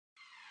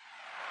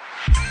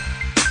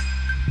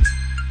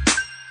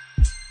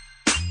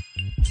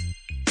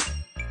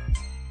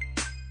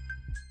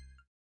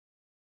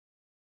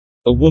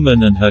A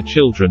woman and her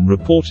children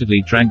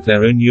reportedly drank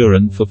their own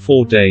urine for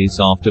 4 days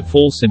after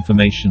false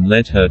information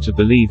led her to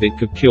believe it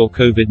could cure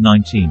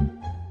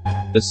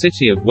COVID-19. The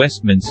City of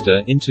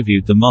Westminster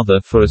interviewed the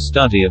mother for a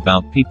study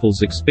about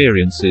people's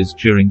experiences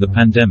during the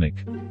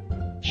pandemic.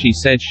 She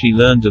said she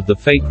learned of the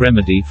fake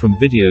remedy from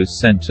videos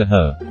sent to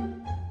her.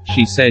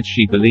 She said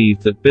she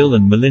believed that Bill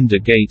and Melinda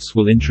Gates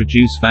will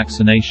introduce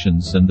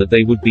vaccinations and that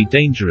they would be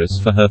dangerous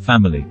for her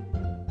family.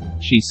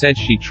 She said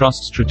she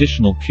trusts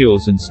traditional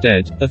cures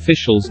instead,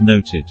 officials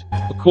noted.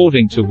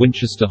 According to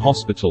Winchester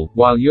Hospital,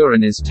 while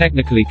urine is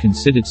technically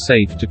considered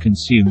safe to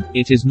consume,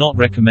 it is not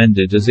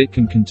recommended as it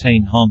can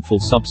contain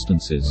harmful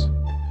substances.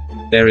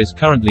 There is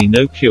currently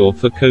no cure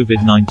for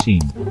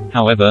COVID-19.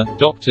 However,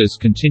 doctors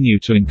continue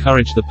to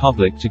encourage the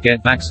public to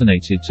get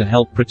vaccinated to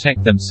help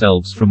protect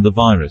themselves from the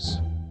virus.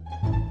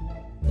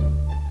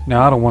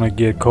 Now, I don't want to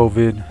get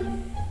COVID.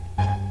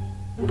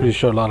 Pretty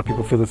sure a lot of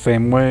people feel the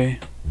same way.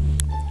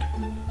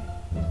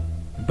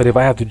 But if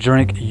I have to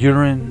drink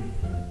urine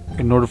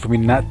in order for me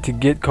not to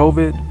get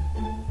COVID,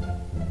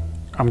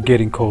 I'm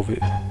getting COVID.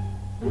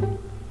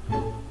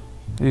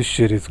 This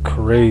shit is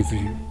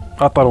crazy.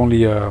 I thought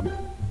only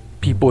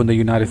people in the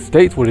United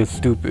States were this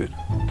stupid.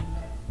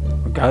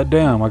 But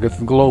goddamn, I guess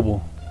it's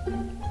global.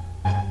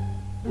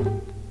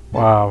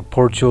 Wow,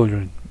 poor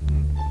children.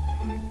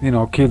 You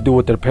know, kids do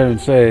what their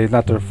parents say. It's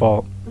not their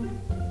fault.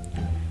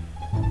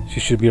 She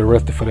should be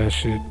arrested for that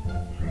shit.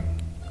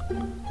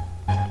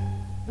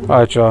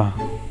 Alright, y'all.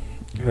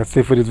 That's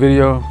it for this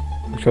video.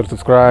 Make sure to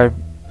subscribe.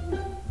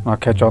 I'll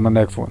catch you on the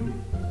next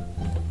one.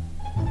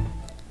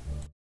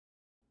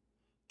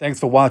 Thanks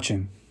for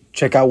watching.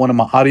 Check out one of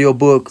my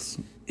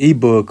audiobooks,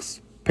 ebooks,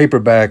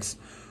 paperbacks,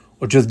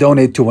 or just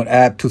donate to an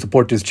app to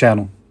support this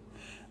channel.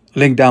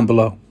 Link down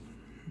below.